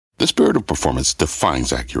The spirit of performance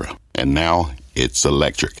defines Acura, and now it's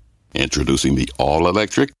electric. Introducing the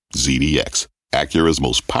all-electric ZDX, Acura's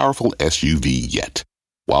most powerful SUV yet.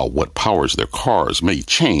 While what powers their cars may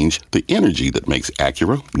change, the energy that makes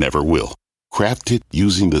Acura never will. Crafted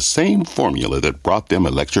using the same formula that brought them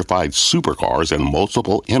electrified supercars and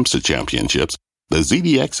multiple IMSA championships, the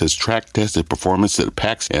ZDX has track-tested performance that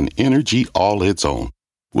packs an energy all its own.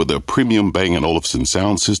 With a premium Bang & Olufsen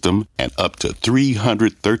sound system and up to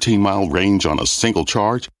 313-mile range on a single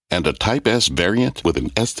charge, and a Type S variant with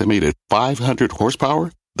an estimated 500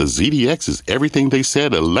 horsepower, the ZDX is everything they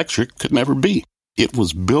said electric could never be. It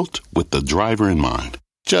was built with the driver in mind,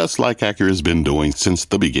 just like Acura's been doing since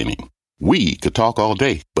the beginning. We could talk all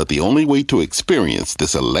day, but the only way to experience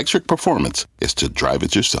this electric performance is to drive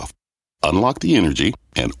it yourself. Unlock the energy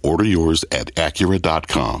and order yours at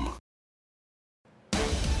Acura.com.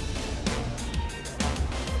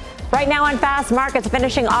 Right now on Fast Markets,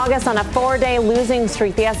 finishing August on a 4-day losing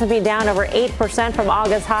streak. The S&P down over 8% from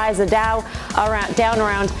August highs. The Dow down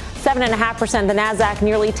around 7.5%. The Nasdaq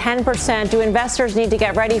nearly 10%. Do investors need to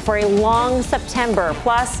get ready for a long September?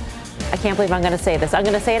 Plus, I can't believe I'm going to say this. I'm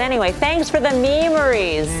going to say it anyway. Thanks for the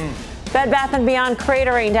memories. Bed Bath & Beyond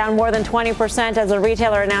cratering down more than 20% as a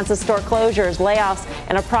retailer announces store closures, layoffs,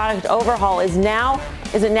 and a product overhaul. Is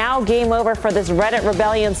it now game over for this Reddit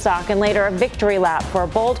rebellion stock? And later, a victory lap for a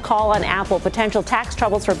bold call on Apple, potential tax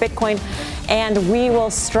troubles for Bitcoin, and we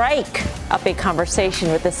will strike up a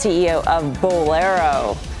conversation with the CEO of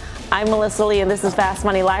Bolero. I'm Melissa Lee, and this is Fast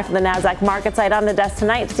Money live from the NASDAQ market site. On the desk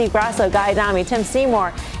tonight, Steve Grasso, Guy Adami, Tim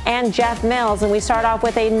Seymour, and Jeff Mills. And we start off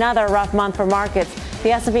with another rough month for markets.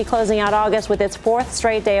 The S&P closing out August with its fourth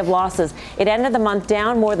straight day of losses. It ended the month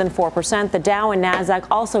down more than 4%. The Dow and Nasdaq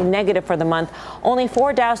also negative for the month. Only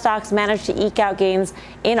 4 Dow stocks managed to eke out gains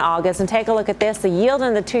in August. And take a look at this. The yield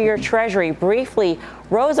in the 2-year Treasury briefly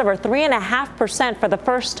rose over 3.5% for the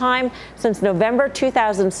first time since November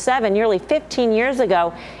 2007, nearly 15 years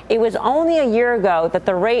ago. It was only a year ago that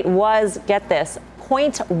the rate was, get this,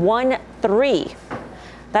 0.13.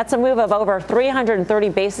 That's a move of over 330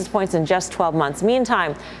 basis points in just 12 months.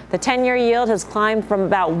 Meantime, the 10-year yield has climbed from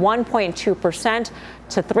about 1.2%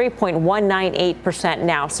 to 3.198%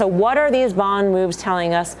 now. So what are these bond moves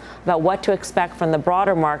telling us about what to expect from the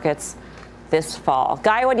broader markets this fall?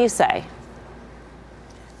 Guy, what do you say?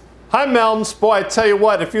 Hi, Melms. Boy, I tell you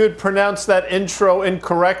what, if you had pronounced that intro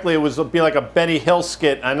incorrectly, it would be like a Benny Hill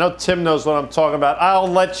skit. I know Tim knows what I'm talking about. I'll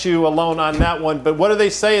let you alone on that one. But what do they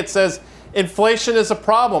say? It says inflation is a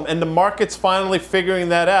problem, and the market's finally figuring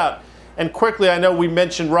that out. And quickly, I know we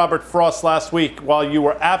mentioned Robert Frost last week while you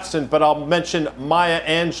were absent, but I'll mention Maya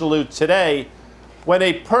Angelou today. When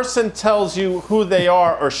a person tells you who they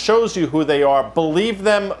are or shows you who they are, believe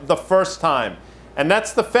them the first time. And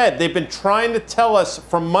that's the Fed. They've been trying to tell us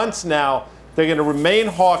for months now they're going to remain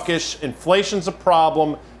hawkish. Inflation's a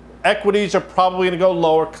problem. Equities are probably going to go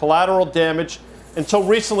lower. Collateral damage. Until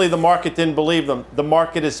recently, the market didn't believe them. The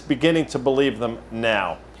market is beginning to believe them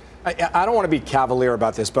now. I don't want to be cavalier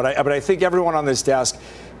about this, but I think everyone on this desk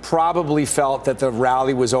probably felt that the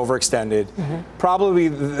rally was overextended. Probably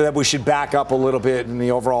that we should back up a little bit in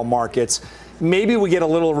the overall markets. Maybe we get a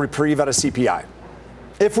little reprieve out of CPI.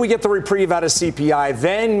 If we get the reprieve out of CPI,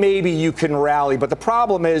 then maybe you can rally. But the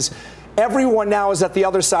problem is everyone now is at the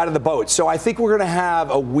other side of the boat. So I think we're going to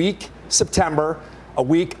have a weak September, a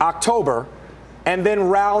weak October, and then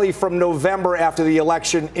rally from November after the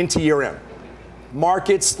election into year end.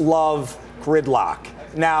 Markets love gridlock.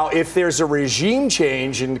 Now, if there's a regime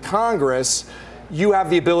change in Congress, you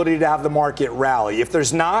have the ability to have the market rally. If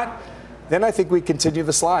there's not, then I think we continue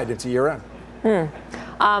the slide into year end.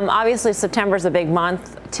 Obviously, September is a big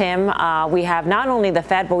month, Tim. We have not only the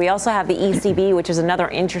Fed, but we also have the ECB, which is another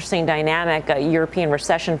interesting dynamic. European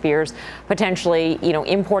recession fears potentially,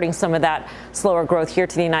 importing some of that slower growth here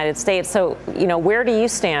to the United States. So, where do you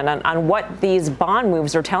stand on what these bond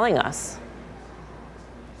moves are telling us?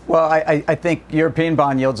 Well, I think European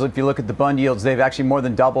bond yields, if you look at the bond yields, they've actually more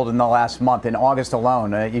than doubled in the last month. In August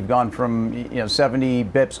alone, you've gone from 70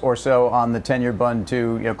 bips or so on the 10-year bond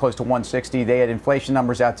to close to 160. They had inflation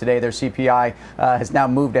numbers out today. Their CPI has now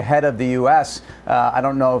moved ahead of the U.S. I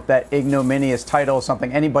don't know if that ignominious title is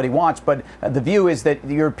something anybody wants, but the view is that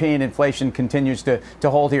the European inflation continues to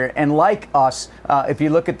hold here. And like us, if you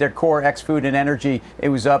look at their core ex-food and energy, it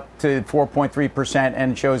was up to 4.3%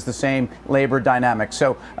 and shows the same labor dynamic.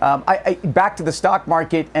 So back to the stock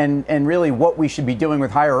market and really what we should be doing with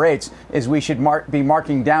higher rates is we should be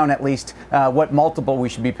marking down at least what multiple we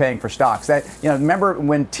should be paying for stocks. That remember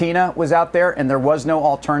when Tina was out there and there was no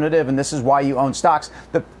alternative, and this is why you own stocks.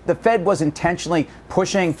 The Fed was intentionally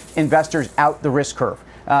pushing investors out the risk curve.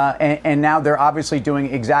 And now they're obviously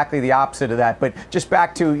doing exactly the opposite of that. But just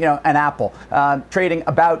back to, an Apple trading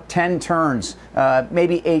about 10 turns,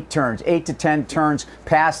 maybe 8 turns, 8 to 10 turns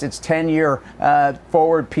past its 10-year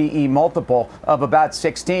forward PE multiple of about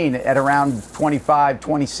 16 at around 25,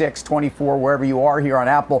 26, 24, wherever you are here on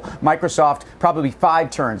Apple. Microsoft, probably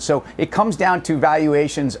 5 turns. So it comes down to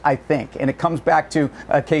valuations, I think. And it comes back to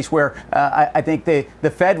a case where I think the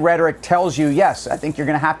Fed rhetoric tells you, yes, I think you're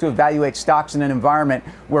going to have to evaluate stocks in an environment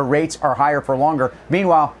where rates are higher for longer.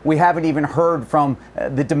 Meanwhile, we haven't even heard from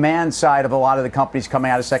the demand side of a lot of the companies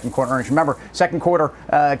coming out of second quarter earnings. Remember, second quarter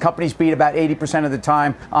companies beat about 80% of the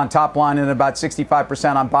time on top line and about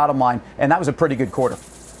 65% on bottom line. And that was a pretty good quarter.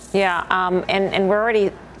 Yeah, and we're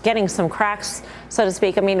already getting some cracks, so to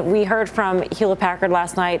speak. I mean, we heard from Hewlett-Packard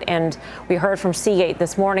last night, and we heard from Seagate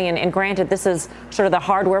this morning. And granted, this is sort of the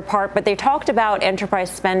hardware part, but they talked about enterprise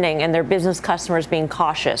spending and their business customers being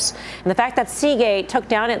cautious. And the fact that Seagate took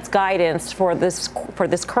down its guidance for this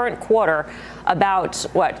current quarter about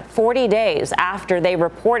 40 days after they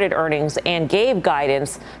reported earnings and gave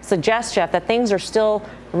guidance suggests, Jeff, that things are still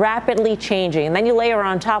rapidly changing. And then you layer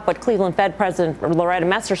on top what Cleveland Fed President Loretta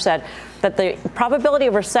Mester said, that the probability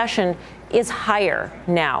of recession is higher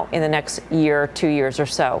now in the next year, 2 years or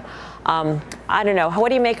so. I don't know. What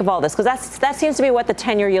do you make of all this? Because that seems to be what the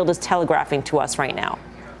 10-year yield is telegraphing to us right now.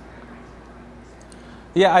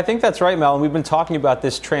 Yeah, I think that's right, Mel. And we've been talking about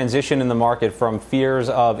this transition in the market from fears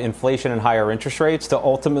of inflation and higher interest rates to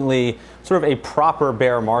ultimately sort of a proper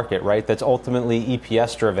bear market, right? That's ultimately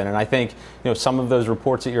EPS driven. And I think, some of those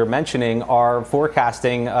reports that you're mentioning are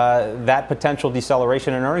forecasting that potential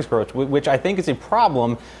deceleration in earnings growth, which I think is a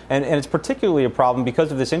problem. And it's particularly a problem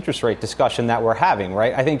because of this interest rate discussion that we're having,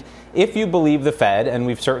 right? I think if you believe the Fed, and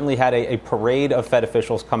we've certainly had a parade of Fed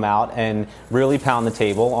officials come out and really pound the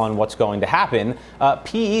table on what's going to happen,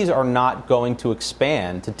 PEs are not going to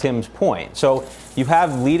expand, to Tim's point. So you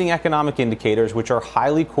have leading economic indicators, which are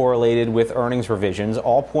highly correlated with earnings revisions,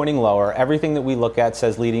 all pointing lower. Everything that we look at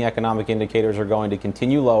says leading economic indicators are going to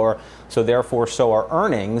continue lower. So therefore, so are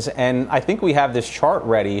earnings. And I think we have this chart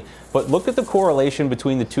ready. But look at the correlation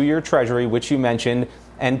between the 2-year Treasury, which you mentioned,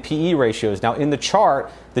 and PE ratios. Now, in the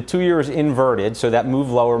chart, the 2-year is inverted, so that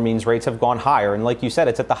move lower means rates have gone higher. And like you said,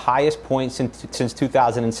 it's at the highest point since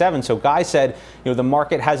 2007. So Guy said, the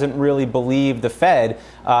market hasn't really believed the Fed.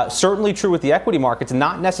 Certainly true with the equity markets,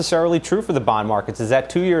 not necessarily true for the bond markets, as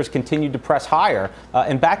that 2 years continued to press higher.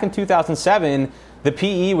 And back in 2007, the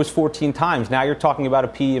PE was 14 times. Now you're talking about a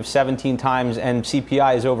PE of 17 times, and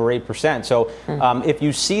CPI is over 8%. So if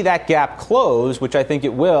you see that gap close, which I think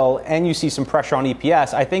it will, and you see some pressure on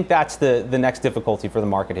EPS, I think that's the next difficulty for the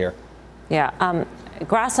market here. Yeah.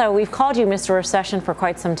 Grasso, we've called you Mr. Recession for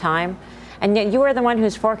quite some time, and yet you are the one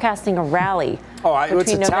who's forecasting a rally.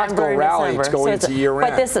 It's a tactical rally. It's going into year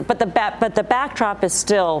end. But the backdrop is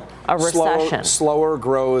still a recession. Slower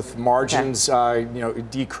growth, margins,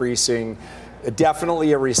 decreasing.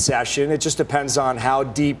 Definitely a recession. It just depends on how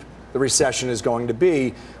deep the recession is going to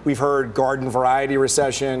be. We've heard garden variety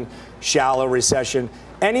recession, shallow recession.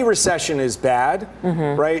 Any recession is bad,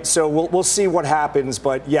 right? So we'll see what happens.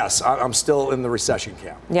 But yes, I'm still in the recession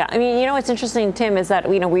camp. Yeah, I mean, what's interesting, Tim, is that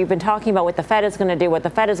we've been talking about what the Fed is going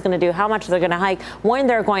to do, how much they're going to hike, when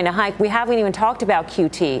they're going to hike. We haven't even talked about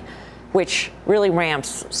QT, which really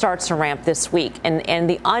starts to ramp this week, and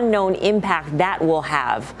the unknown impact that will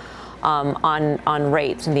have on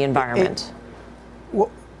rates in the environment.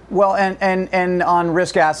 Well, and on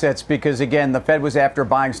risk assets, because, again, the Fed was after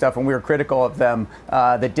buying stuff, and we were critical of them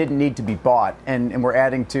that didn't need to be bought, and we're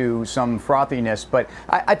adding to some frothiness. But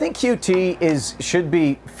I think QT should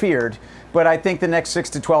be feared. But I think the next 6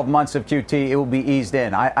 to 12 months of QT, it will be eased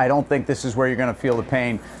in. I don't think this is where you're going to feel the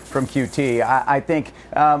pain from QT. I think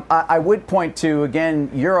I would point to, again,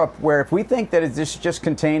 Europe, where if we think that it's just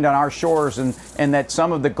contained on our shores and that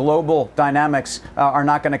some of the global dynamics are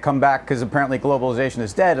not going to come back because apparently globalization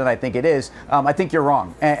is dead, and I think it is, I think you're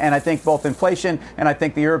wrong. And I think both inflation and I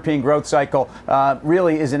think the European growth cycle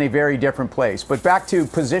really is in a very different place. But back to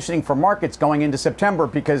positioning for markets going into September,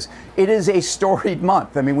 because it is a storied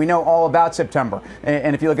month. I mean, we know all about September.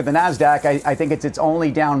 And if you look at the NASDAQ, I think it's its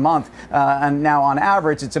only down month. And now on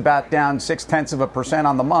average, it's about down 0.6%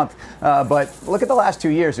 on the month. But look at the last 2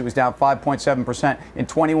 years. It was down 5.7% in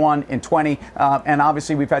 21, in 20. And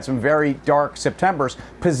obviously, we've had some very dark Septembers.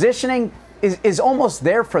 Positioning is almost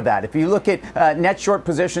there for that. If you look at net short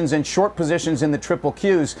positions and short positions in the triple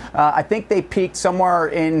Qs, I think they peaked somewhere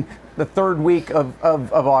in the third week of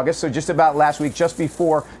August, so just about last week, just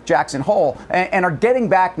before Jackson Hole, and are getting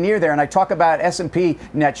back near there. And I talk about S&P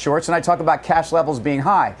net shorts, and I talk about cash levels being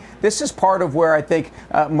high. This is part of where I think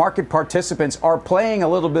market participants are playing a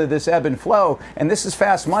little bit of this ebb and flow, and this is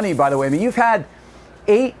fast money, by the way. I mean, you've had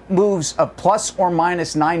 8 moves of plus or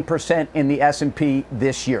minus 9% in the S&P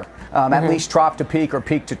this year, at least trough to peak or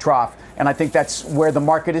peak to trough. And I think that's where the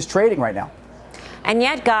market is trading right now. And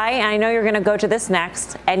yet, Guy, and I know you're going to go to this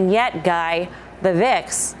next, and yet, Guy, the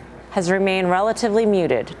VIX has remained relatively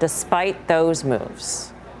muted despite those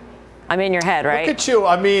moves. I'm in your head, right? Look at you.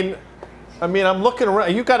 I mean, I'm looking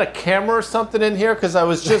around. You got a camera or something in here? Because I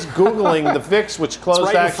was just Googling the VIX, which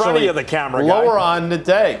closed right in front of you, the camera, lower Guy. on the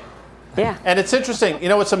day. Yeah. And it's interesting. You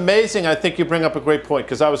know, it's amazing. I think you bring up a great point,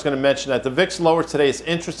 because I was going to mention that. The VIX lower today is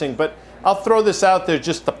interesting, but I'll throw this out there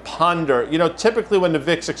just to ponder. You know, typically when the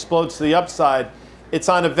VIX explodes to the upside, it's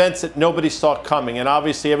on events that nobody saw coming. And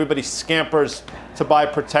obviously everybody scampers to buy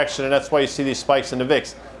protection, and that's why you see these spikes in the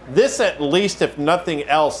VIX. This, at least, if nothing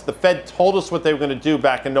else, the Fed told us what they were going to do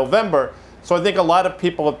back in November. So I think a lot of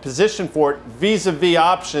people have positioned for it vis-a-vis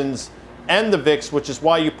options and the VIX, which is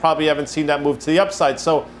why you probably haven't seen that move to the upside.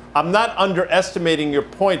 So I'm not underestimating your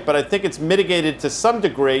point, but I think it's mitigated to some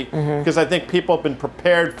degree because I think people have been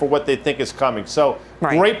prepared for what they think is coming. So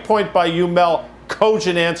great point by you, Mel.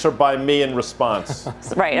 Cogent answer by me in response.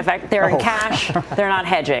 Right. In fact, they're in cash. They're not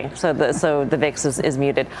hedging. So the VIX is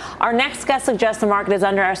muted. Our next guest suggests the market is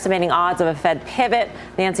underestimating odds of a Fed pivot.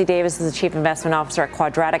 Nancy Davis is the Chief Investment Officer at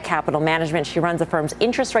Quadratic Capital Management. She runs the firm's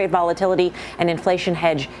interest rate volatility and inflation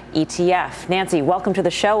hedge ETF. Nancy, welcome to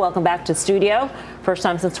the show. Welcome back to the studio. First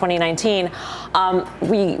time since 2019.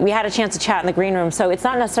 We had a chance to chat in the green room. So it's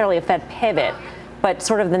not necessarily a Fed pivot, but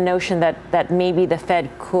sort of the notion that maybe the Fed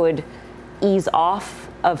could ease off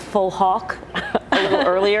of full hawk a little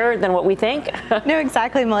earlier than what we think? No,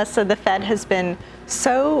 exactly, Melissa. The Fed has been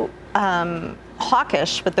so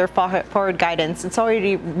hawkish with their forward guidance. It's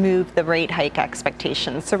already moved the rate hike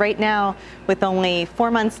expectations. So right now, with only 4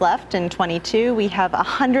 months left in 22, we have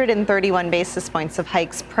 131 basis points of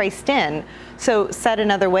hikes priced in. So said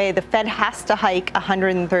another way, the Fed has to hike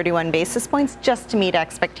 131 basis points just to meet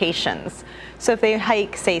expectations. So if they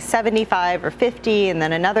hike, say, 75 or 50 and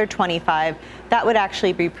then another 25, that would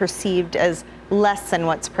actually be perceived as less than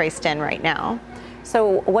what's priced in right now.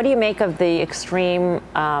 So what do you make of the extreme,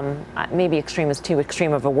 maybe extreme is too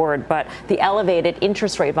extreme of a word, but the elevated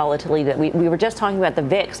interest rate volatility that we were just talking about, the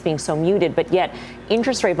VIX being so muted, but yet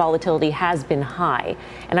interest rate volatility has been high.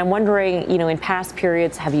 And I'm wondering, in past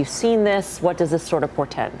periods, have you seen this? What does this sort of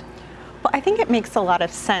portend? Well, I think it makes a lot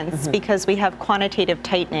of sense because we have quantitative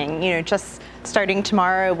tightening. Just starting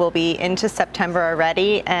tomorrow, we'll be into September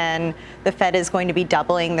already, and the Fed is going to be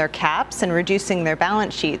doubling their caps and reducing their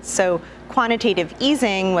balance sheets. So quantitative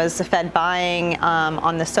easing was the Fed buying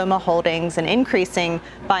on the SOMA holdings and increasing,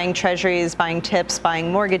 buying treasuries, buying tips,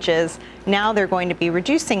 buying mortgages. Now they're going to be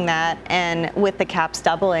reducing that, and with the caps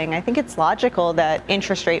doubling, I think it's logical that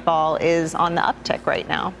interest rate vol is on the uptick right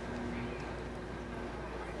now.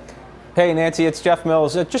 Hey, Nancy, it's Jeff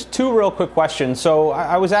Mills. Just 2 real quick questions. So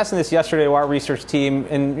I was asking this yesterday to our research team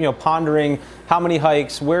and, pondering how many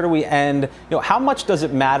hikes, where do we end? How much does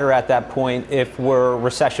it matter at that point if we're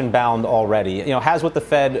recession bound already? Has what the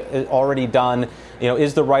Fed already done?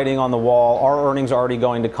 Is the writing on the wall? Are earnings already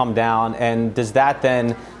going to come down? And does that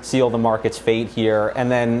then seal the market's fate here?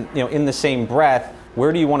 And then, in the same breath,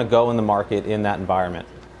 where do you want to go in the market in that environment?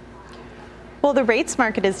 Well, the rates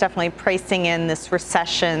market is definitely pricing in this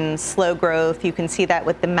recession, slow growth. You can see that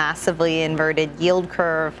with the massively inverted yield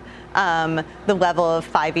curve. The level of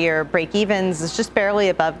 5-year break-evens is just barely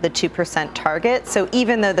above the 2% target. So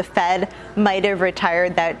even though the Fed might have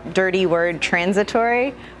retired that dirty word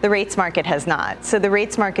transitory, the rates market has not. So the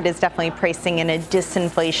rates market is definitely pricing in a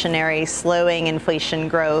disinflationary, slowing inflation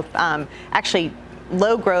growth. Actually,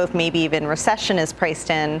 low growth, maybe even recession is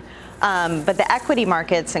priced in. But the equity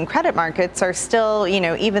markets and credit markets are still,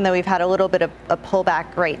 even though we've had a little bit of a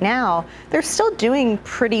pullback right now, they're still doing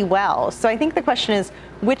pretty well. So I think the question is,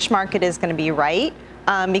 which market is going to be right?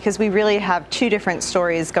 Because we really have 2 different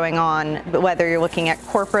stories going on, whether you're looking at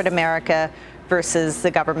corporate America versus the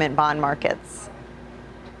government bond markets.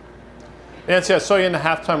 Nancy, I saw you in the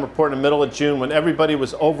halftime report in the middle of June when everybody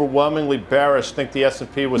was overwhelmingly bearish. I think the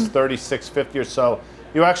S&P was 3650 or so.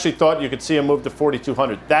 You actually thought you could see a move to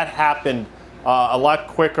 4,200. That happened a lot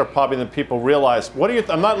quicker probably than people realize. What do you?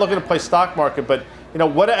 I'm not looking to play stock market, but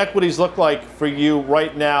what do equities look like for you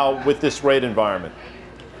right now with this rate environment?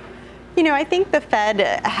 I think the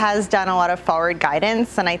Fed has done a lot of forward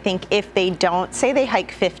guidance, and I think if they don't say they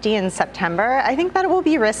hike 50 in September, I think that it will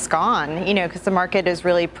be risk on, because the market is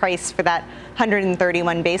really priced for that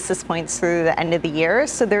 131 basis points through the end of the year.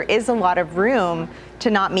 So there is a lot of room to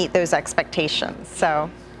not meet those expectations. So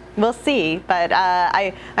we'll see. But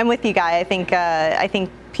I'm with you, Guy. I think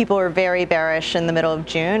people are very bearish in the middle of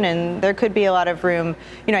June, and there could be a lot of room.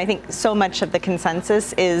 I think so much of the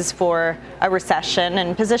consensus is for a recession,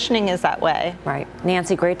 and positioning is that way. Right.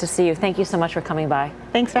 Nancy, great to see you. Thank you so much for coming by.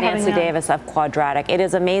 Thanks for having me. Nancy Davis of Quadratic. It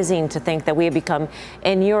is amazing to think that we have become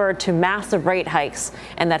inured to massive rate hikes,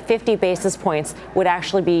 and that 50 basis points would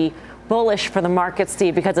actually be bullish for the market,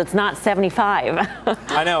 Steve, because it's not 75.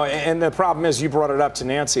 I know, and the problem is, you brought it up to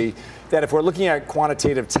Nancy, that if we're looking at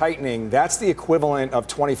quantitative tightening, that's the equivalent of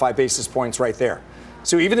 25 basis points right there.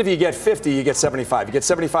 So even if you get 50, you get 75. You get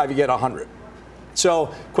 75, you get 100.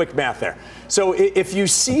 So quick math there. So if you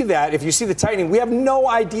see that, if you see the tightening, we have no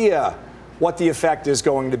idea what the effect is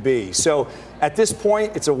going to be. So at this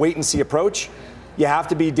point, it's a wait and see approach. You have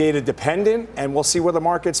to be data dependent, and we'll see where the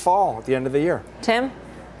markets fall at the end of the year. Tim?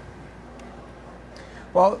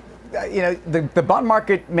 Well, the bond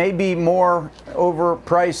market may be more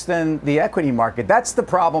overpriced than the equity market. That's the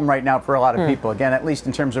problem right now for a lot of people, again, at least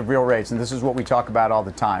in terms of real rates. And this is what we talk about all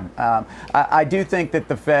the time. I do think that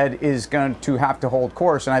the Fed is going to have to hold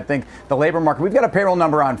course. And I think the labor market, we've got a payroll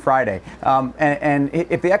number on Friday. And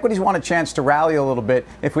if the equities want a chance to rally a little bit,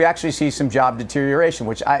 if we actually see some job deterioration,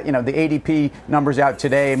 which, the ADP numbers out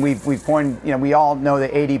today, and we've pointed, we all know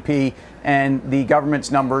that ADP and the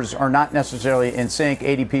government's numbers are not necessarily in sync.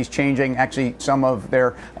 ADP's changing actually some of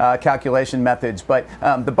their calculation methods. But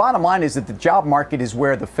the bottom line is that the job market is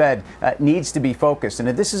where the Fed needs to be focused. And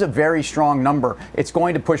if this is a very strong number, it's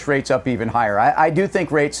going to push rates up even higher. I do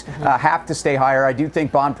think rates have to stay higher. I do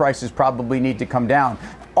think bond prices probably need to come down.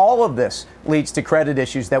 All of this leads to credit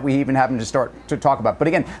issues that we even haven't to start to talk about. But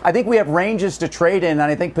again, I think we have ranges to trade in, and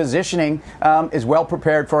I think positioning is well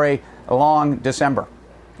prepared for a long December.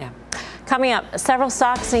 Yeah. Coming up, several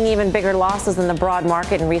stocks seeing even bigger losses in the broad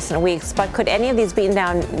market in recent weeks. But could any of these beaten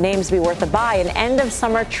down names be worth a buy? An end of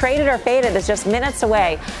summer traded or faded is just minutes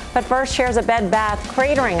away. But first, shares of Bed Bath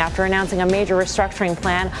cratering after announcing a major restructuring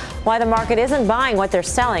plan. Why the market isn't buying what they're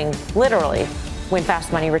selling, literally, when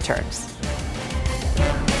Fast Money returns.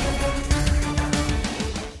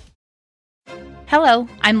 Hello,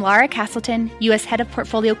 I'm Laura Castleton, U.S. Head of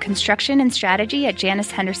Portfolio Construction and Strategy at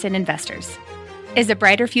Janus Henderson Investors. Is a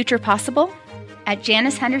brighter future possible? At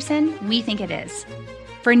Janus Henderson, we think it is.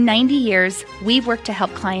 For 90 years, we've worked to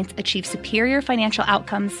help clients achieve superior financial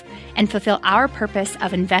outcomes and fulfill our purpose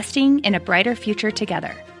of investing in a brighter future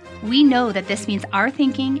together. We know that this means our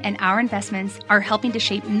thinking and our investments are helping to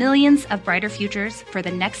shape millions of brighter futures for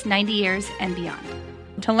the next 90 years and beyond.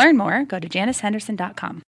 To learn more, go to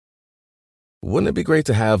janushenderson.com. Wouldn't it be great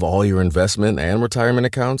to have all your investment and retirement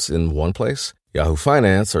accounts in one place? Yahoo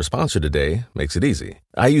Finance, our sponsor today, makes it easy.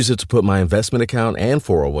 I use it to put my investment account and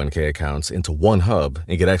 401k accounts into one hub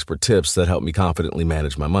and get expert tips that help me confidently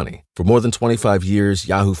manage my money. For more than 25 years,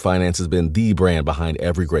 Yahoo Finance has been the brand behind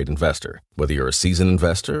every great investor. Whether you're a seasoned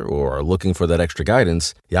investor or are looking for that extra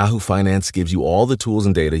guidance, Yahoo Finance gives you all the tools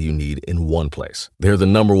and data you need in one place. They're the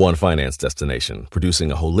 #1 finance destination,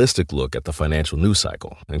 producing a holistic look at the financial news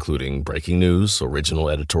cycle, including breaking news, original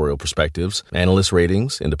editorial perspectives, analyst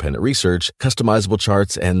ratings, independent research, customizable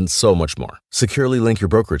charts, and so much more. Securely link your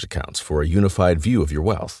brokerage accounts for a unified view of your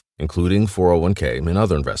wealth, including 401k and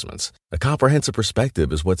other investments. A comprehensive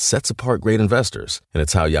perspective is what sets apart great investors, and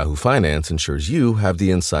it's how Yahoo Finance ensures you have the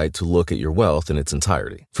insight to look at your wealth in its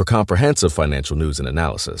entirety. For comprehensive financial news and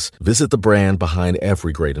analysis, visit the brand behind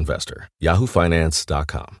every great investor,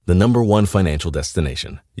 yahoofinance.com, the #1 financial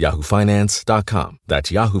destination, yahoofinance.com.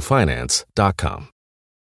 That's yahoofinance.com.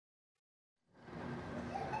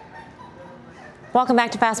 Welcome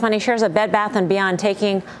back to Fast Money. Shares of Bed Bath & Beyond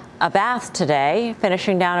taking a bath today,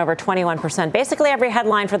 finishing down over 21%. Basically, every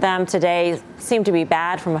headline for them today seemed to be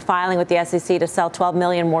bad, from a filing with the SEC to sell 12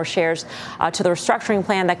 million more shares to the restructuring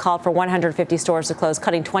plan that called for 150 stores to close,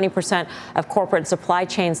 cutting 20% of corporate supply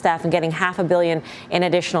chain staff and getting $500 million in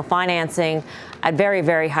additional financing at very,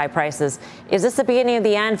 very high prices. Is this the beginning of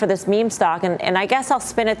the end for this meme stock? And I guess I'll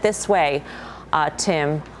spin it this way,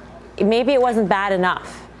 Tim. Maybe it wasn't bad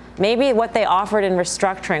enough. Maybe what they offered in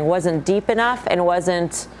restructuring wasn't deep enough and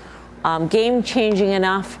wasn't game-changing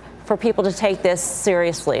enough for people to take this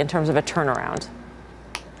seriously in terms of a turnaround.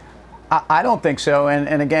 I don't think so.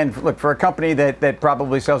 And again, look, for a company that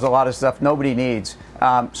probably sells a lot of stuff nobody needs,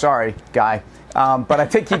 sorry, Guy, But I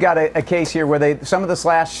think you got a case here where some of the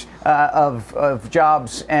slash of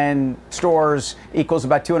jobs and stores equals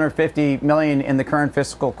about 250 million in the current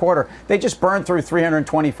fiscal quarter. They just burned through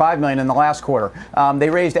 325 million in the last quarter. They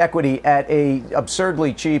raised equity at a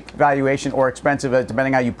absurdly cheap valuation, or expensive,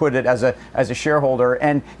 depending how you put it, as a shareholder.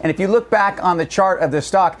 And if you look back on the chart of the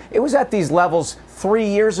stock, it was at these levels 3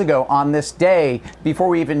 years ago on this day, before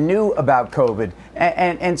we even knew about COVID.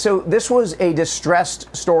 And so this was a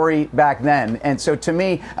distressed story back then. And so to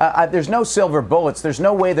me, there's no silver bullets. There's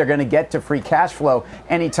no way they're going to get to free cash flow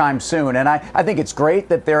anytime soon. And I think it's great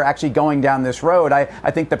that they're actually going down this road.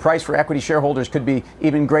 I think the price for equity shareholders could be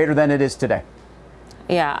even greater than it is today.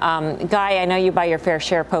 Yeah. Guy, I know you buy your fair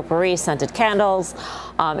share of potpourri, scented candles,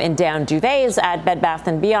 and down duvets at Bed Bath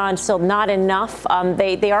 & Beyond. Still not enough.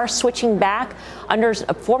 They are switching back. Under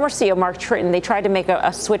former CEO Mark Tritton, they tried to make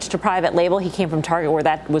a switch to private label. He came from Target, where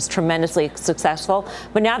that was tremendously successful.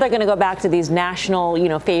 But now they're going to go back to these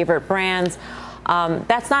national, favorite brands.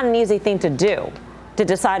 That's not an easy thing to do, to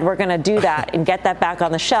decide we're going to do that and get that back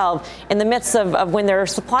on the shelf in the midst of when there are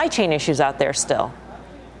supply chain issues out there still.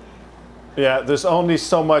 Yeah, there's only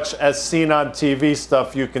so much as seen on TV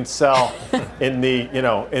stuff you can sell in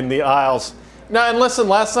the aisles. Now, and listen,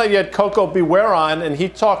 last night you had Coco Beware on, and he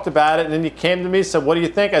talked about it, and then he came to me and said, "What do you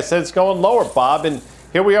think?" I said, "It's going lower, Bob." And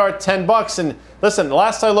here we are at $10. And listen,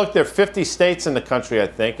 last I looked, there are 50 states in the country, I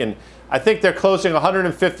think, and I think they're closing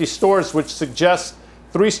 150 stores, which suggests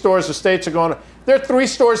 3 stores or states are going. There are 3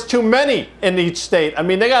 stores too many in each state. I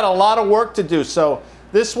mean, they got a lot of work to do. So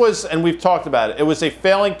this was, and we've talked about it, it was a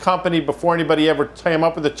failing company before anybody ever came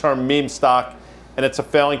up with the term meme stock, and it's a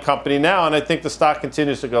failing company now, and I think the stock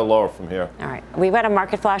continues to go lower from here. All right. We've got a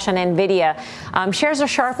market flash on NVIDIA. Shares are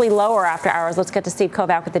sharply lower after hours. Let's get to Steve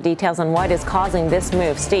Kovac with the details on what is causing this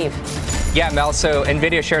move. Steve. Yeah, Mel, so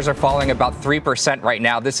NVIDIA shares are falling about 3% right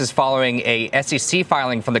now. This is following a SEC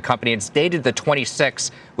filing from the company. It's dated the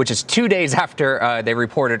 26th, which is 2 days after they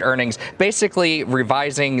reported earnings, basically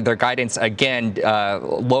revising their guidance again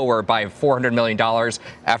lower by $400 million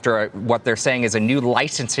after what they're saying is a new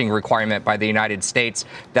licensing requirement by the United States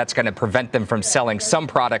that's going to prevent them from selling some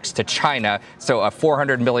products to China. So a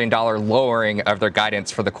 $400 million lowering of their guidance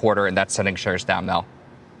for the quarter, and that's sending shares down, Mel.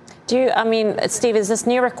 Steve, is this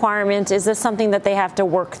new requirement, is this something that they have to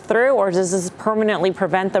work through, or does this permanently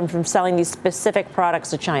prevent them from selling these specific products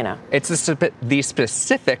to China? It's the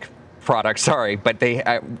specific products, but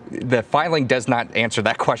the filing does not answer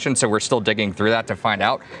that question, so we're still digging through that to find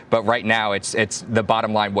out. But right now, it's the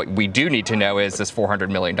bottom line. What we do need to know is this $400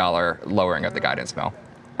 million lowering of the guidance, Mel.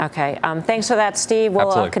 Okay. Thanks for that, Steve.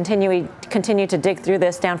 We'll continue to dig through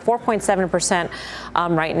this. Down 4.7%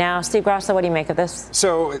 right now. Steve Grasso, what do you make of this?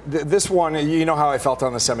 So this one, you know how I felt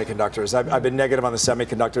on the semiconductors. I've been negative on the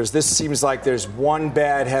semiconductors. This seems like there's one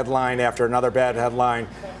bad headline after another bad headline.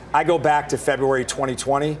 I go back to February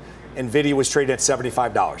 2020. NVIDIA was trading at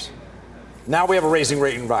 $75. Now we have a raising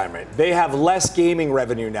rate environment. They have less gaming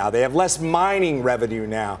revenue now. They have less mining revenue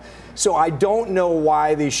now. So I don't know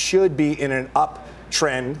why they should be in an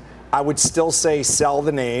uptrend. I would still say sell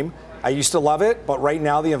the name. I used to love it, but right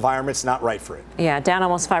now the environment's not right for it. Yeah, down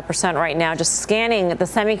almost 5% right now. Just scanning the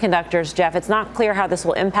semiconductors, Jeff, it's not clear how this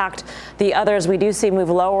will impact the others. We do see move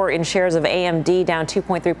lower in shares of AMD, down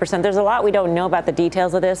 2.3%. There's a lot we don't know about the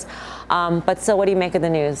details of this, but still, what do you make of the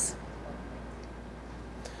news?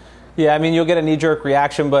 Yeah, I mean, you'll get a knee-jerk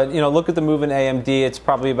reaction, but, look at the move in AMD. It's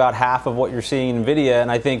probably about half of what you're seeing in NVIDIA, and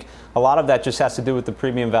I think a lot of that just has to do with the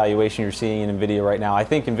premium valuation you're seeing in NVIDIA right now. I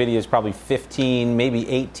think NVIDIA is probably 15, maybe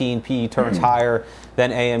 18 PE turns higher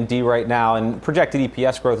than AMD right now, and projected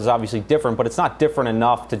EPS growth is obviously different, but it's not different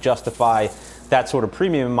enough to justify that sort of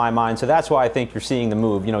premium in my mind. So that's why I think you're seeing the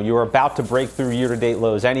move. You were about to break through year-to-date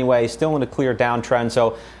lows anyway, still in a clear downtrend.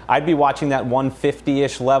 So I'd be watching that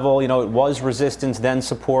 150-ish level. It was resistance, then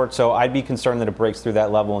support. So I'd be concerned that it breaks through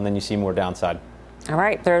that level and then you see more downside. All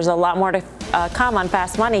right. There's a lot more to come on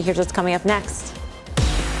Fast Money. Here's what's coming up next.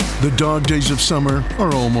 The dog days of summer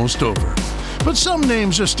are almost over, but some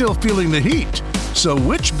names are still feeling the heat. So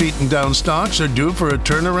which beaten down stocks are due for a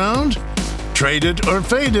turnaround? Traded or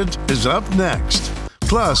Faded is up next.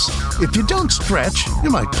 Plus, if you don't stretch,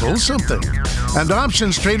 you might pull something. And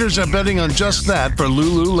options traders are betting on just that for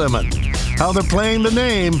Lululemon. How they're playing the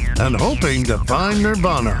name and hoping to find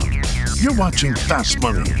Nirvana. You're watching Fast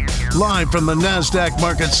Money, live from the NASDAQ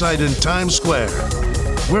market site in Times Square.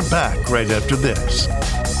 We're back right after this.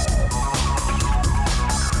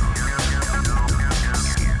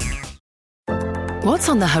 What's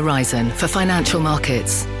on the horizon for financial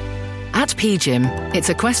markets? At PGIM, it's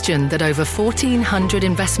a question that over 1,400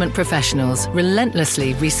 investment professionals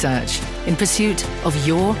relentlessly research in pursuit of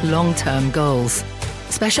your long-term goals.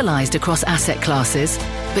 Specialized across asset classes,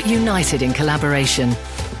 but united in collaboration,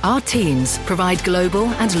 our teams provide global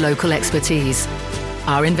and local expertise.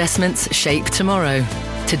 Our investments shape tomorrow,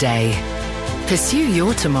 today. Pursue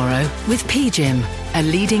your tomorrow with PGIM, a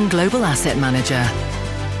leading global asset manager.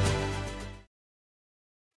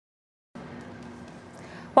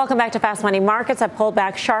 Welcome back to Fast Money. Markets have pulled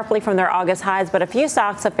back sharply from their August highs, but a few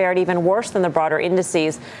stocks have fared even worse than the broader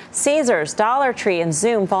indices. Caesars, Dollar Tree, and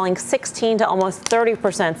Zoom falling 16 to almost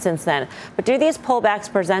 30% since then. But do these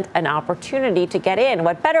pullbacks present an opportunity to get in?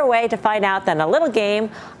 What better way to find out than a little game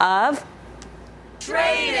of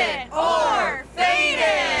Trade It or Fade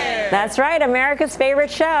It? That's right, America's favorite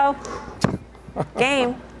show.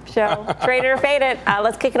 Game. Show. Trade it or fade it.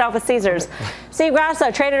 Let's kick it off with Caesars. Steve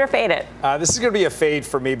Grasso, trade it or fade it? This is going to be a fade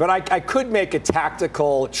for me, but I could make a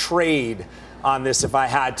tactical trade on this if I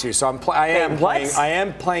had to. So I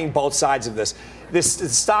am playing both sides of this.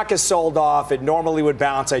 This stock has sold off. It normally would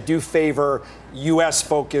bounce. I do favor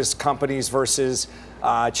U.S.-focused companies versus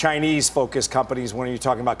Chinese-focused companies when you're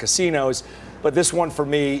talking about casinos. But this one for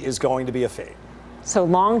me is going to be a fade. So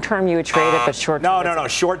long term you would trade it, but short term? No.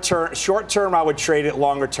 Short term I would trade it.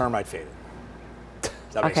 Longer term I'd fade it.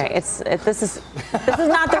 Okay, this is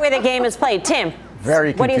not the way the game is played. Tim,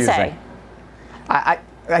 very confusing. What do you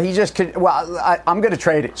say? He just could. Well, I'm going to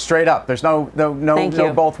trade it straight up. There's no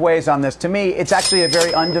both ways on this. To me, it's actually a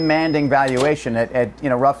very undemanding valuation at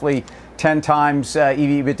roughly 10 times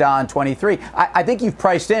EV/EBITDA on 23. I think you've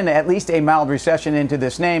priced in at least a mild recession into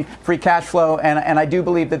this name, free cash flow, and I do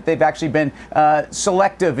believe that they've actually been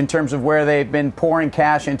selective in terms of where they've been pouring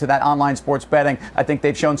cash into that online sports betting. I think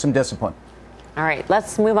they've shown some discipline. All right,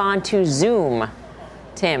 let's move on to Zoom.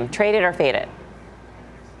 Tim, trade it or fade it?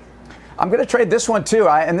 I'm going to trade this one, too.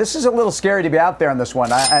 And this is a little scary to be out there on this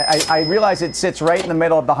one. I realize it sits right in the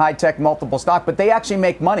middle of the high-tech multiple stock, but they actually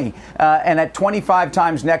make money. And at 25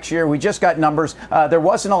 times next year, we just got numbers. There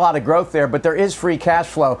wasn't a lot of growth there, but there is free cash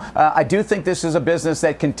flow. I do think this is a business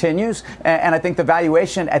that continues. And I think the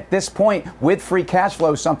valuation at this point with free cash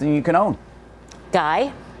flow is something you can own.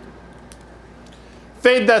 Guy?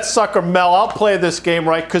 Fade that sucker, Mel. I'll play this game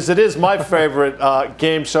right because it is my favorite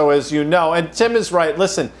game show, as you know. And Tim is right.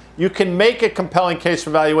 Listen, you can make a compelling case for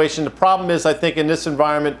valuation. The problem is, I think, in this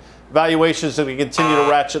environment, valuations are going to continue to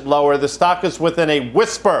ratchet lower. The stock is within a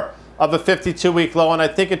whisper of a 52-week low, and I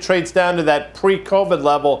think it trades down to that pre-COVID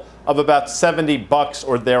level of about $70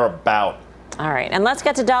 or thereabout. All right, and let's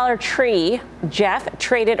get to Dollar Tree. Jeff,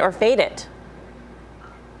 trade it or fade it?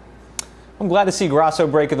 I'm glad to see Grasso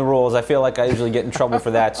breaking the rules. I feel like I usually get in trouble for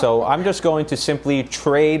that. So I'm just going to simply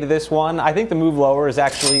trade this one. I think the move lower is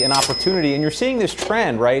actually an opportunity. And you're seeing this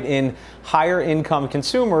trend, right, in higher income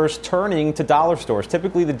consumers turning to dollar stores.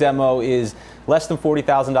 Typically the demo is less than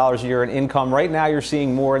 $40,000 a year in income. Right now you're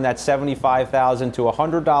seeing more in that $75,000 to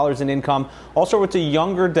 $100 in income. Also, it's a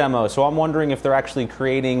younger demo. So I'm wondering if they're actually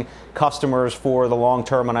creating customers for the long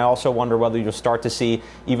term. And I also wonder whether you'll start to see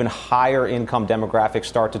even higher income demographics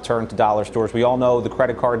start to turn to dollar stores. We all know the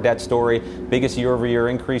credit card debt story, biggest year-over-year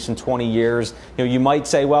increase in 20 years. You might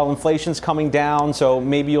say, well, inflation's coming down, so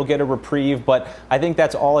maybe you'll get a reprieve. But I think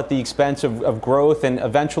that's all at the expense of growth and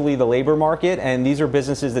eventually the labor market. And these are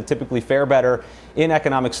businesses that typically fare better in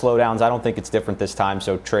economic slowdowns. I don't think it's different this time,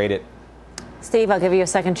 so trade it. Steve, I'll give you a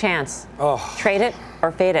second chance. Trade it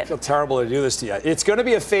or fade it? I feel terrible to do this to you. It's going to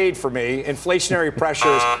be a fade for me. Inflationary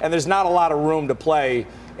pressures, and there's not a lot of room to play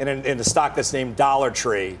in a stock that's named Dollar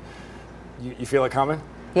Tree. You feel it coming?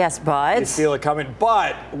 Yes, but you feel it coming.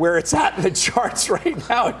 But where it's at in the charts right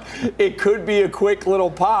now, it could be a quick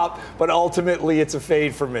little pop, but ultimately it's a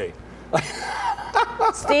fade for me.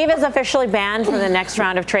 Steve is officially banned from the next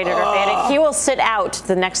round of Trade It or Fade It. He will sit out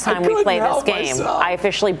the next time we play this game. I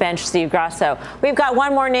officially benched Steve Grasso. We've got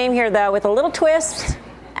one more name here, though, with a little twist.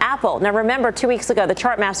 Apple. Now, remember, 2 weeks ago, the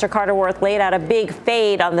chartmaster Carter Worth laid out a big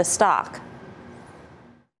fade on the stock.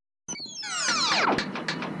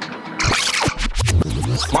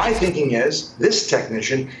 My thinking is, this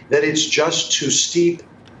technician, that it's just too steep,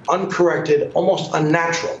 uncorrected, almost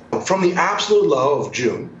unnatural. From the absolute low of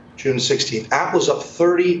June 16th, Apple's up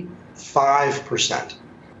 35%.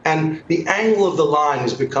 And the angle of the line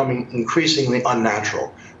is becoming increasingly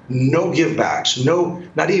unnatural. No givebacks,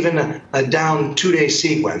 not even a down 2-day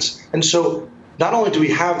sequence. And so not only do we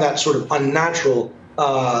have that sort of unnatural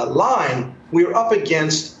line, we're up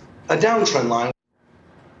against a downtrend line.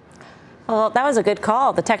 Well, that was a good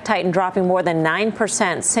call. The tech titan dropping more than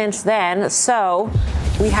 9% since then. So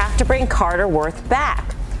we have to bring Carter Worth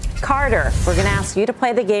back. Carter, we're going to ask you to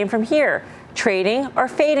play the game from here. Trading or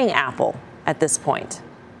fading Apple at this point?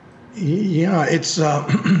 Yeah, it's. I'm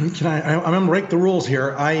going to break the rules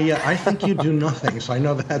here. I think you do nothing, so I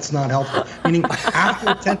know that's not helpful. Meaning, after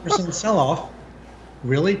a 10% sell-off,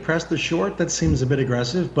 really press the short? That seems a bit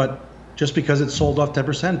aggressive, but just because it's sold off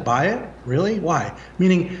 10%, buy it? Really? Why?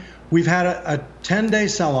 Meaning, we've had a 10-day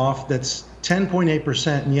sell-off that's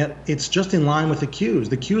 10.8%, and yet it's just in line with the Qs.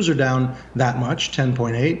 The Qs are down that much,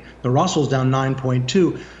 10.8. The Russell's down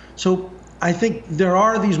 9.2. So I think there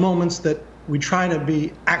are these moments that we try to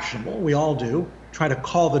be actionable. We all do. Try to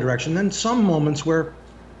call the direction. Then some moments where,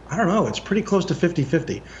 I don't know, it's pretty close to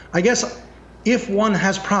 50-50. I guess if one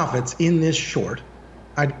has profits in this short,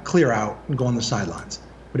 I'd clear out and go on the sidelines.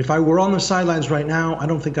 But if I were on the sidelines right now, I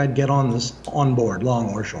don't think I'd get on this on board, long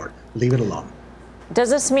or short. Leave it alone. Does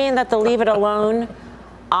this mean that the leave it alone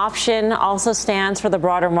option also stands for the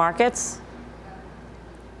broader markets?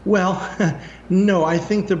 Well, no, I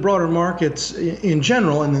think the broader markets in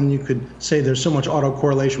general, and then you could say there's so much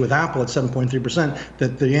autocorrelation with Apple at 7.3%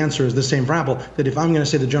 that the answer is the same for Apple, that if I'm going to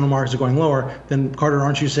say the general markets are going lower, then Carter,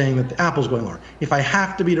 aren't you saying that the Apple's going lower? If I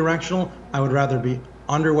have to be directional, I would rather be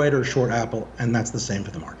underweight or short Apple, and that's the same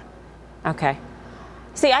for the market. Okay.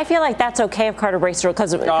 See, I feel like that's okay if Carter breaks through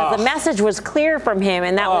because the message was clear from him,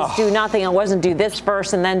 and that was do nothing. It wasn't do this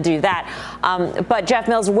first and then do that. But Jeff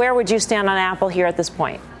Mills, where would you stand on Apple here at this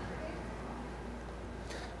point?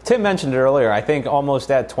 Tim mentioned it earlier. I think almost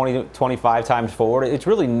at 20, 25 times forward. It's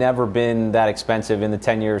really never been that expensive in the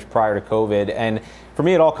 10 years prior to COVID. And for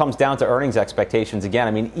me, it all comes down to earnings expectations. Again,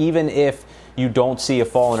 I mean, even if you don't see a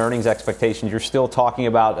fall in earnings expectations, you're still talking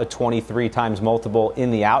about a 23 times multiple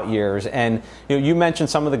in the out years. And you mentioned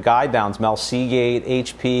some of the guide downs, Mel, Seagate,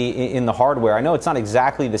 HP in the hardware. I know it's not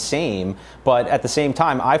exactly the same, but at the same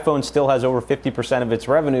time, iPhone still has over 50% of its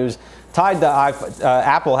revenues tied to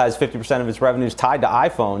Apple has 50% of its revenues tied to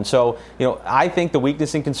iPhone. So, I think the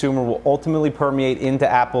weakness in consumer will ultimately permeate into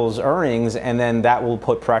Apple's earnings, and then that will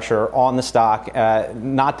put pressure on the stock,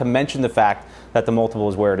 not to mention the fact that the multiple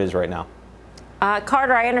is where it is right now.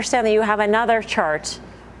 Carter, I understand that you have another chart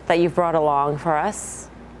that you've brought along for us.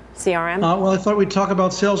 CRM? Well, I thought we'd talk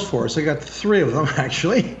about Salesforce. I got 3 of them,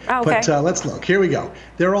 actually. Oh, okay. But let's look. Here we go.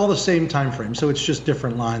 They're all the same time frame, so it's just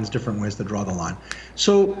different lines, different ways to draw the line.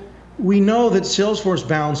 So we know that Salesforce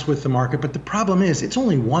bounced with the market, but the problem is it's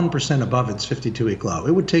only 1% above its 52-week low.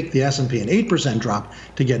 It would take the S&P an 8% drop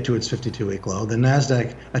to get to its 52-week low. The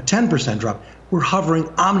NASDAQ, a 10% drop. We're hovering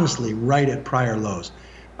ominously right at prior lows.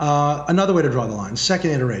 Another way to draw the line,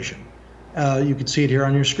 second iteration. You can see it here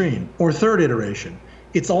on your screen. Or third iteration.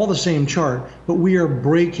 It's all the same chart, but we are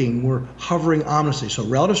breaking, we're hovering ominously. So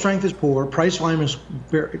relative strength is poor, price volume is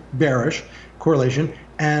bearish, correlation,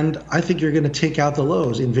 and I think you're going to take out the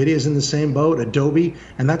lows. NVIDIA's in the same boat, Adobe,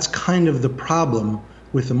 and that's kind of the problem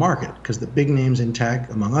with the market, because the big names in tech,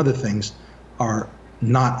 among other things, are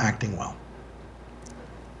not acting well.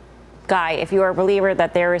 Guy, if you are a believer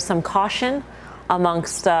that there is some caution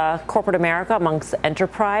amongst corporate America, amongst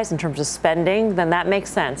enterprise in terms of spending, then that makes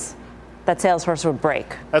sense that Salesforce would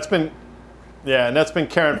break. That's been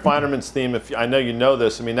Karen Feinerman's theme. I know you know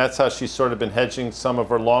this. I mean, that's how she's sort of been hedging some of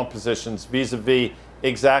her long positions vis-a-vis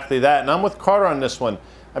exactly that. And I'm with Carter on this one.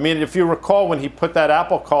 I mean, if you recall when he put that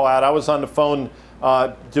Apple call out, I was on the phone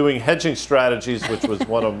doing hedging strategies, which was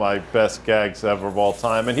one of my best gags ever of all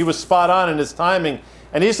time. And he was spot on in his timing.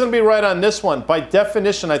 And he's going to be right on this one. By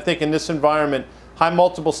definition, I think in this environment, high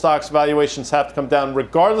multiple stocks valuations have to come down,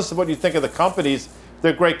 regardless of what you think of the companies.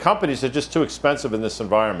 They're great companies. They're just too expensive in this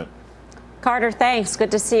environment. Carter, thanks. Good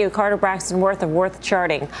to see you. Carter Braxton Worth of Worth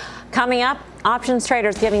Charting. Coming up, options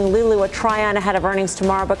traders giving Lulu a try on ahead of earnings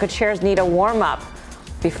tomorrow, but could shares need a warm up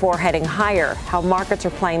before heading higher? How markets are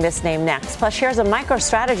playing this name next. Plus, shares of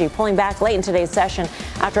MicroStrategy pulling back late in today's session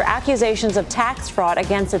after accusations of tax fraud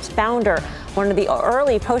against its founder, one of the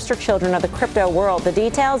early poster children of the crypto world. The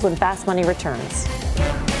details when Fast Money returns.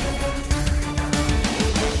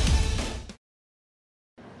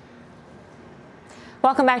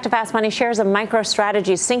 Welcome back to Fast Money. Shares of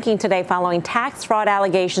MicroStrategy sinking today following tax fraud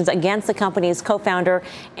allegations against the company's co-founder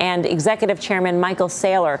and executive chairman, Michael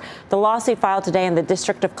Saylor. The lawsuit filed today in the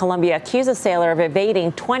District of Columbia accuses Saylor of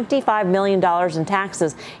evading $25 million in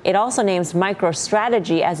taxes. It also names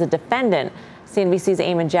MicroStrategy as a defendant. CNBC's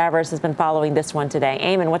Eamon Javers has been following this one today.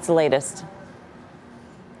 Eamon, what's the latest?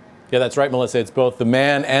 Yeah, that's right, Melissa. It's both the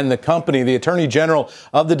man and the company. The Attorney General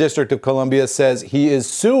of the District of Columbia says he is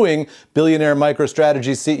suing billionaire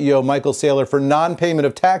MicroStrategy CEO Michael Saylor for non-payment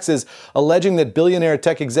of taxes, alleging that billionaire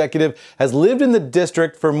tech executive has lived in the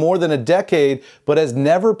district for more than a decade, but has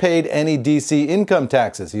never paid any D.C. income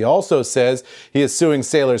taxes. He also says he is suing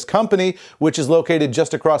Saylor's company, which is located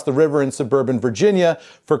just across the river in suburban Virginia,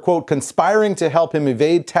 for, quote, conspiring to help him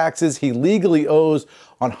evade taxes he legally owes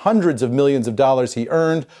on hundreds of millions of dollars he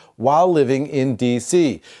earned while living in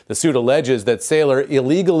D.C. The suit alleges that Saylor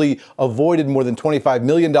illegally avoided more than $25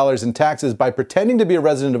 million in taxes by pretending to be a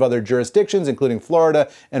resident of other jurisdictions, including Florida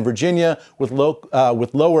and Virginia, with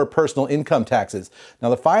lower personal income taxes.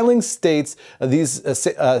 Now, the filing states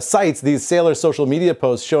cites these Saylor social media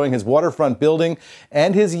posts showing his waterfront building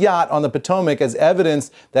and his yacht on the Potomac as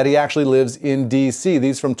evidence that he actually lives in D.C.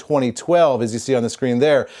 These from 2012, as you see on the screen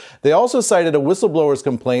there. They also cited a whistleblower's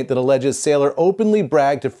complaint that alleges Saylor openly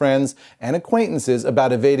bragged to friends and acquaintances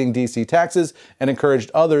about evading D.C. taxes and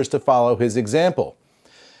encouraged others to follow his example.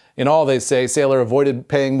 In all, they say, Saylor avoided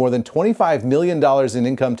paying more than $25 million in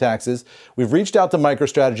income taxes. We've reached out to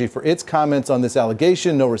MicroStrategy for its comments on this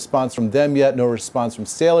allegation. No response from them yet. No response from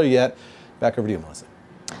Saylor yet. Back over to you, Melissa.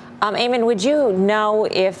 Eamon, would you know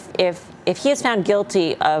if he is found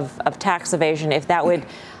guilty of tax evasion, if that would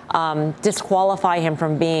disqualify him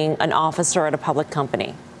from being an officer at a public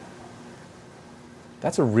company?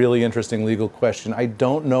 That's a really interesting legal question. I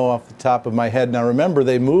don't know off the top of my head. Now, remember,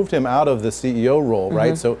 they moved him out of the CEO role,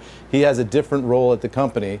 right? So he has a different role at the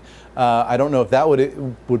company. I don't know if that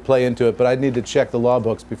would play into it, but I'd need to check the law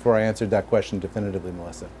books before I answered that question definitively,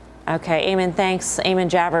 Melissa. Okay, Eamon, thanks. Eamon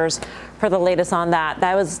Javers for the latest on that.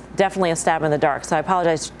 That was definitely a stab in the dark, so I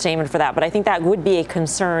apologize to Eamon for that. But I think that would be a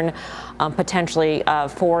concern potentially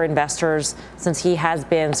for investors, since he has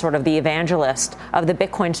been sort of the evangelist of the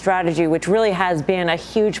Bitcoin strategy, which really has been a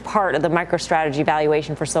huge part of the MicroStrategy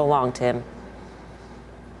valuation for so long, Tim.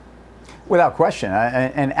 Without question,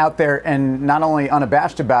 and out there, and not only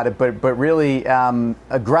unabashed about it, but really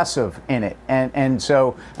aggressive in it, and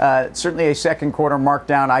so certainly a second quarter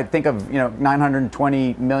markdown. I think of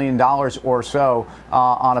 $920 million or so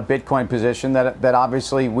on a Bitcoin position. That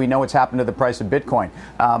obviously we know what's happened to the price of Bitcoin.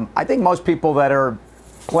 I think most people that are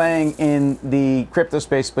playing in the crypto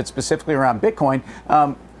space, but specifically around Bitcoin,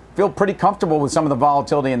 feel pretty comfortable with some of the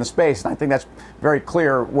volatility in the space, and I think that's very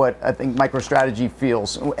clear what I think MicroStrategy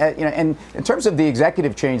feels. And in terms of the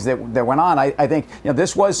executive change that went on, I think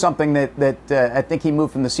this was something that I think he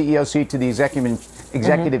moved from the CEO seat to the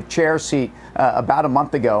executive chair seat about a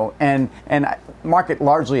month ago, and market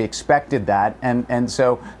largely expected that, and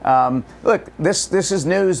so look, this is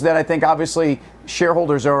news that I think obviously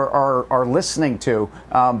shareholders are listening to,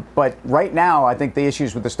 but right now I think the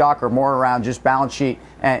issues with the stock are more around just balance sheet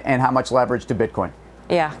and how much leverage to Bitcoin.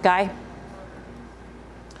 Yeah, Guy?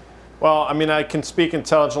 Well, I mean, I can speak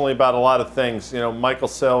intelligently about a lot of things. Michael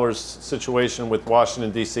Saylor's situation with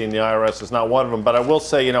Washington, D.C. and the IRS is not one of them. But I will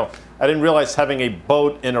say, I didn't realize having a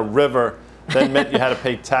boat in a river then meant you had to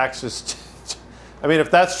pay taxes. I mean,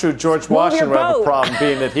 if that's true, George Washington would have a problem,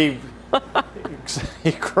 being that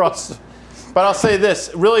he crossed. But I'll say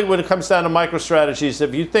this, really when it comes down to MicroStrategies,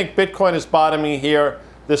 if you think Bitcoin is bottoming here,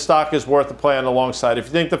 this stock is worth a play on the long side. If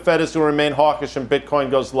you think the Fed is going to remain hawkish and Bitcoin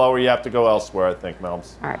goes lower, you have to go elsewhere, I think,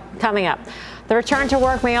 Melms. All right, coming up. The return to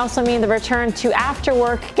work may also mean the return to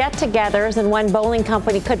after-work get-togethers, and one bowling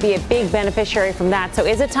company could be a big beneficiary from that. So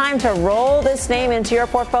is it time to roll this name into your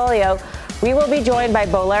portfolio? We will be joined by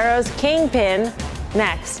Bowlero's Kingpin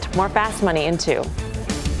next. More Fast Money in 2.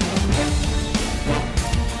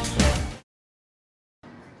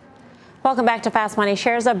 Welcome back to Fast Money.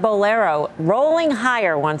 Shares of Bowlero rolling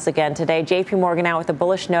higher once again today. JP Morgan out with a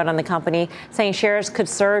bullish note on the company, saying shares could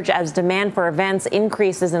surge as demand for events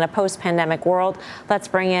increases in a post-pandemic world. Let's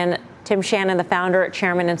bring in Tim Shannon, the founder,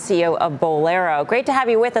 chairman, and CEO of Bowlero. Great to have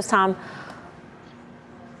you with us, Tom.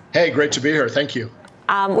 Hey, great to be here. Thank you.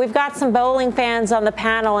 We've got some bowling fans on the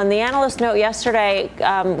panel, and the analyst note yesterday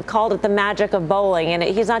called it the magic of bowling. And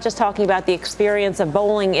he's not just talking about the experience of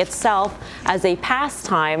bowling itself as a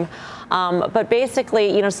pastime, but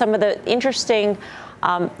basically, some of the interesting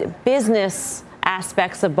business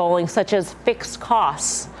aspects of bowling, such as fixed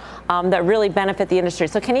costs, that really benefit the industry.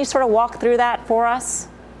 So can you sort of walk through that for us?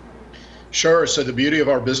 Sure. So the beauty of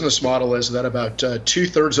our business model is that about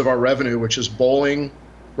 2/3 of our revenue, which is bowling,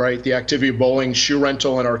 right, the activity of bowling, shoe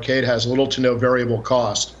rental, and arcade, has little to no variable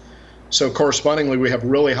cost. So correspondingly, we have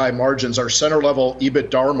really high margins. Our center level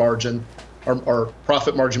EBITDA margin, our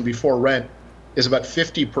profit margin before rent, is about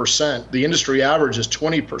 50%. The industry average is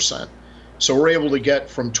 20%. So we're able to get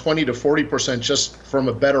from 20 to 40% just from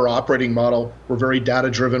a better operating model. We're very data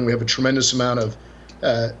driven. We have a tremendous amount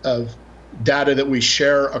of data that we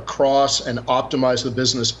share across and optimize the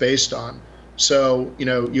business based on. So,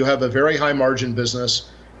 you have a very high margin business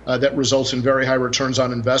that results in very high returns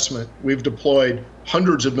on investment. We've deployed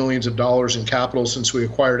hundreds of millions of dollars in capital since we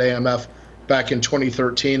acquired AMF back in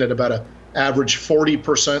 2013 at about an average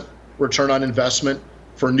 40% return on investment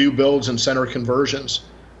for new builds and center conversions.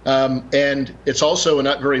 And it's also a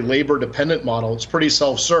not very labor dependent model. It's pretty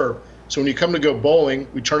self-serve. So when you come to go bowling,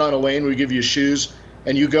 we turn on a lane, we give you shoes,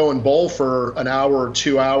 and you go and bowl for an hour or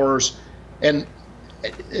 2 hours. And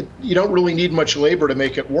you don't really need much labor to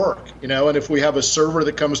make it work, and if we have a server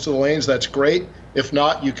that comes to the lanes, that's great. If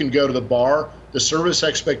not, you can go to the bar. The service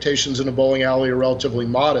expectations in a bowling alley are relatively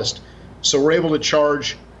modest. So we're able to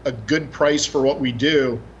charge a good price for what we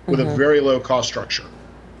do with a very low cost structure.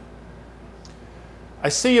 I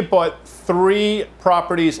see you bought 3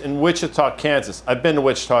 properties in Wichita, Kansas. I've been to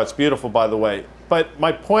Wichita. It's beautiful, by the way. But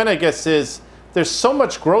my point, I guess, is there's so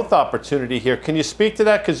much growth opportunity here. Can you speak to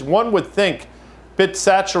that? Because one would think bit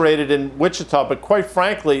saturated in Wichita, but quite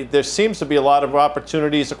frankly, there seems to be a lot of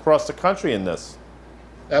opportunities across the country in this.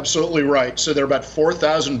 Absolutely right. So there are about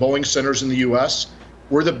 4,000 bowling centers in the U.S.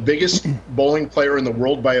 We're the biggest bowling player in the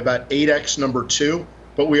world by about 8x number 2,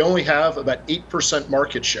 but we only have about 8%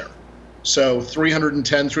 market share. So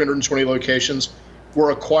 310, 320 locations.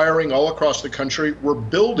 We're acquiring all across the country. We're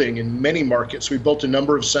building in many markets. We built a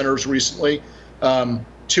number of centers recently,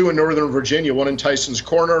 2 in Northern Virginia, 1 in Tyson's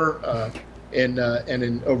Corner,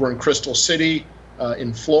 over in Crystal City,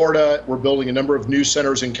 in Florida. We're building a number of new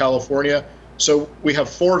centers in California. So we have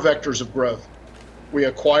 4 vectors of growth. We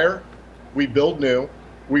acquire, we build new,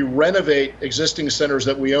 we renovate existing centers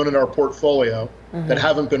that we own in our portfolio that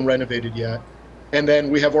haven't been renovated yet, and then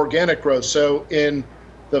we have organic growth. So in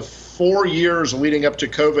the 4 years leading up to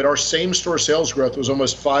COVID, our same-store sales growth was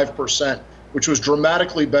almost 5%, which was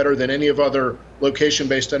dramatically better than any of other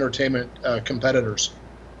location-based entertainment competitors.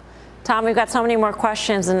 Tom, we've got so many more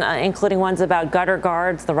questions, including ones about gutter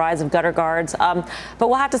guards, the rise of gutter guards. But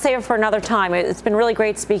we'll have to save it for another time. It's been really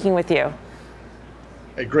great speaking with you.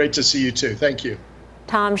 Hey, great to see you, too. Thank you.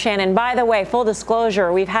 Tom Shannon. By the way, full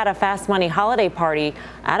disclosure, we've had a Fast Money holiday party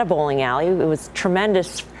at a bowling alley. It was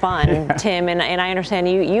tremendous fun, Tim. And I understand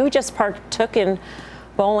you just partook in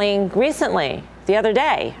bowling recently, the other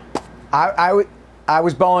day. I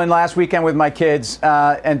was bowling last weekend with my kids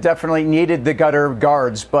and definitely needed the gutter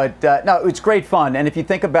guards. But no, it's great fun. And if you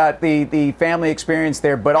think about the family experience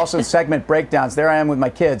there, but also segment breakdowns, there I am with my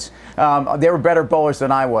kids. They were better bowlers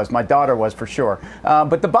than I was. My daughter was, for sure.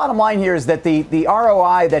 But the bottom line here is that the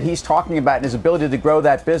ROI that he's talking about and his ability to grow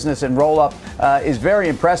that business and roll up is very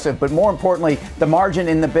impressive. But more importantly, the margin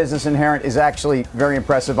in the business inherent is actually very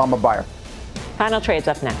impressive. I'm a buyer. Final Trade's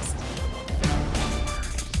up next.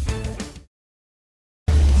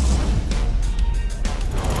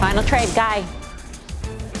 Final Trade, Guy.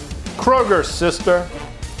 Kroger, sister.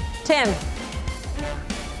 Tim.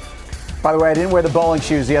 By the way, I didn't wear the bowling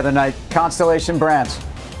shoes the other night. Constellation Brands.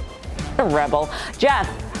 Rebel. Jeff.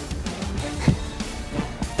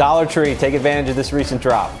 Dollar Tree, take advantage of this recent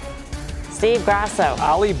drop. Steve Grasso.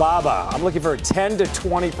 Alibaba. I'm looking for a 10 to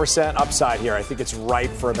 20% upside here. I think it's ripe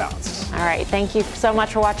for a bounce. All right. Thank you so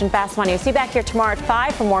much for watching Fast Money. We'll see you back here tomorrow at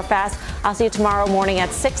 5 for more Fast. I'll see you tomorrow morning at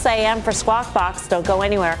 6 a.m. for Squawk Box. Don't go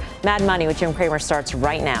anywhere. Mad Money with Jim Cramer starts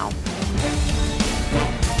right now.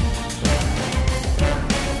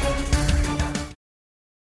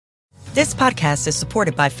 This podcast is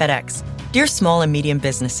supported by FedEx. Dear small and medium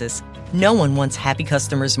businesses, no one wants happy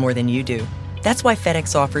customers more than you do. That's why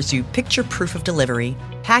FedEx offers you picture proof of delivery,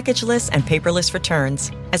 packageless and paperless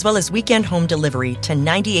returns, as well as weekend home delivery to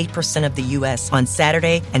 98% of the U.S. on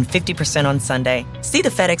Saturday and 50% on Sunday. See the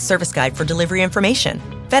FedEx service guide for delivery information.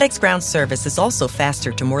 FedEx Ground service is also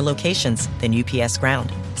faster to more locations than UPS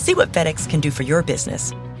Ground. See what FedEx can do for your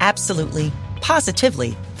business. Absolutely,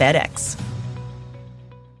 positively FedEx.